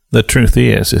the truth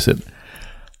is that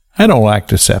I don't like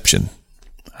deception.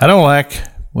 I don't like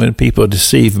when people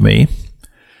deceive me.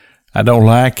 I don't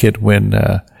like it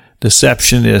when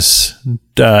deception is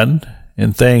done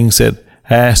in things that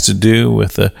has to do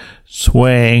with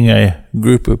swaying a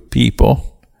group of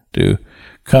people to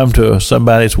come to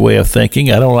somebody's way of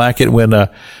thinking. I don't like it when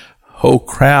whole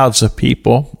crowds of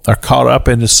people are caught up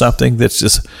into something that's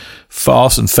just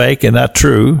false and fake and not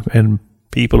true, and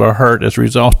people are hurt as a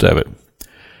result of it.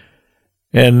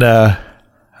 And I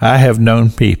have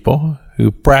known people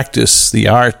who practice the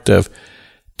art of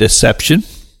deception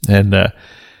and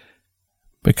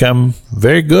become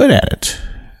very good at it.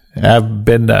 I've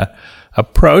been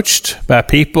approached by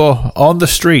people on the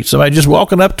street, somebody just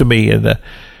walking up to me and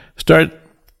start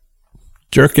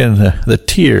jerking the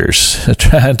tears,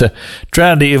 trying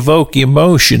to evoke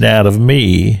emotion out of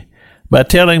me by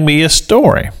telling me a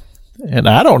story. And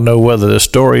I don't know whether the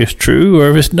story is true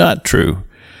or if it's not true.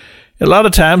 A lot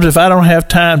of times, if I don't have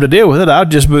time to deal with it, I'll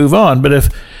just move on. But if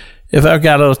I've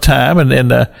got a little time and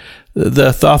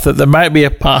the thought that there might be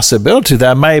a possibility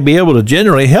that I might be able to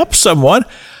genuinely help someone,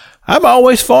 I'm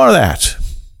always for that.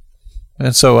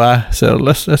 And so I said,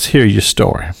 let's hear your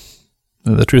story.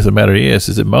 And the truth of the matter is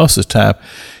that most of the time,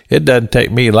 it doesn't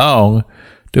take me long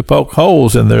to poke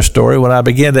holes in their story when I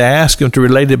begin to ask them to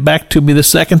relate it back to me the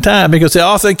second time, because they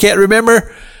often can't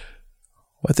remember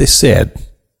what they said.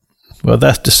 Well,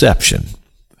 that's deception.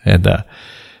 And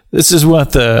this is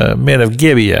what the men of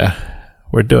Gibeah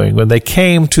were doing. When they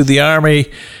came to the army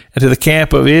and to the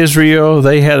camp of Israel,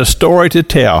 they had a story to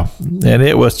tell, and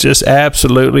it was just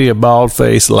absolutely a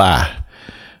bald-faced lie.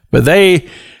 But they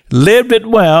lived it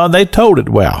well, and they told it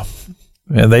well.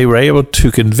 And they were able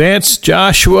to convince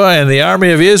Joshua and the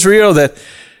army of Israel that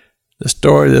the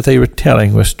story that they were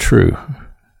telling was true.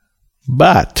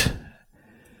 But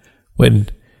when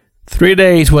 3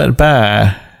 days went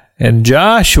by, and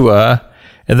Joshua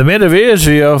and the men of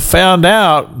Israel found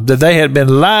out that they had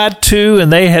been lied to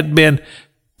and they had been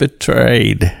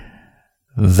betrayed,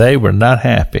 they were not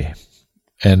happy.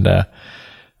 And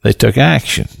they took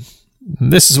action.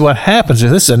 This is what happens.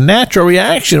 This is a natural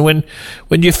reaction when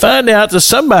you find out that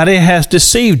somebody has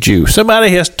deceived you.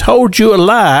 Somebody has told you a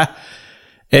lie,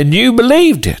 and you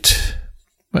believed it.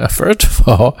 Well, first of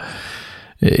all,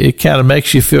 it kind of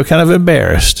makes you feel kind of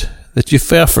embarrassed that you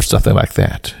fell for something like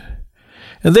that.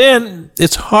 And then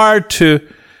it's hard to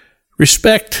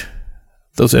respect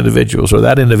those individuals or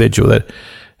that individual that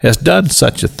has done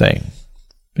such a thing,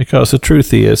 because the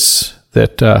truth is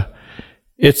that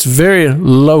it's very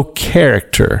low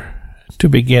character to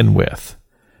begin with.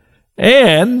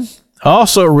 And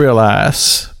also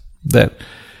realize that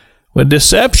when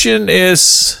deception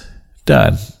is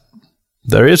done,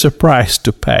 there is a price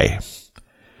to pay.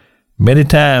 Many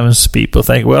times people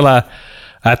think, well,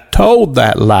 I told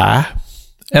that lie,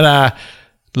 and I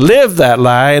lived that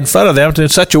lie in front of them in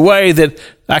such a way that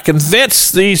I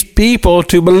convinced these people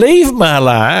to believe my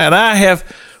lie, and I have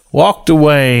walked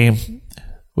away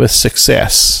with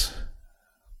success.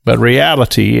 But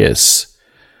reality is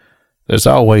there's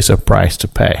always a price to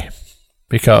pay,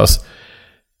 because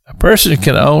a person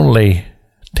can only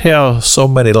tell so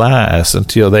many lies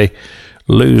until they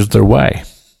lose their way.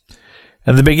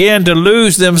 And they begin to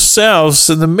lose themselves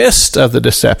in the midst of the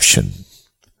deception.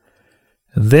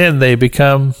 And then they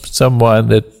become someone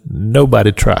that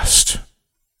nobody trusts.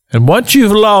 And once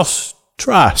you've lost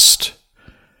trust,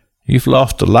 you've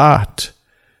lost a lot.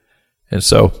 And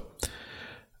so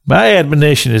my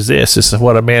admonition is this. This is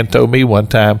what a man told me one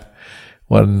time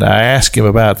when I asked him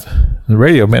about the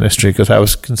radio ministry, because I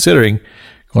was considering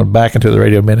going back into the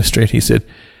radio ministry. And he said,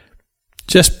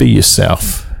 just be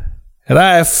yourself. And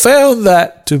I have found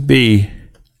that to be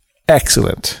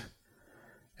excellent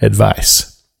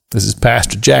advice. This is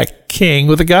Pastor Jack King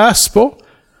with the gospel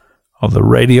on the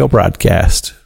radio broadcast.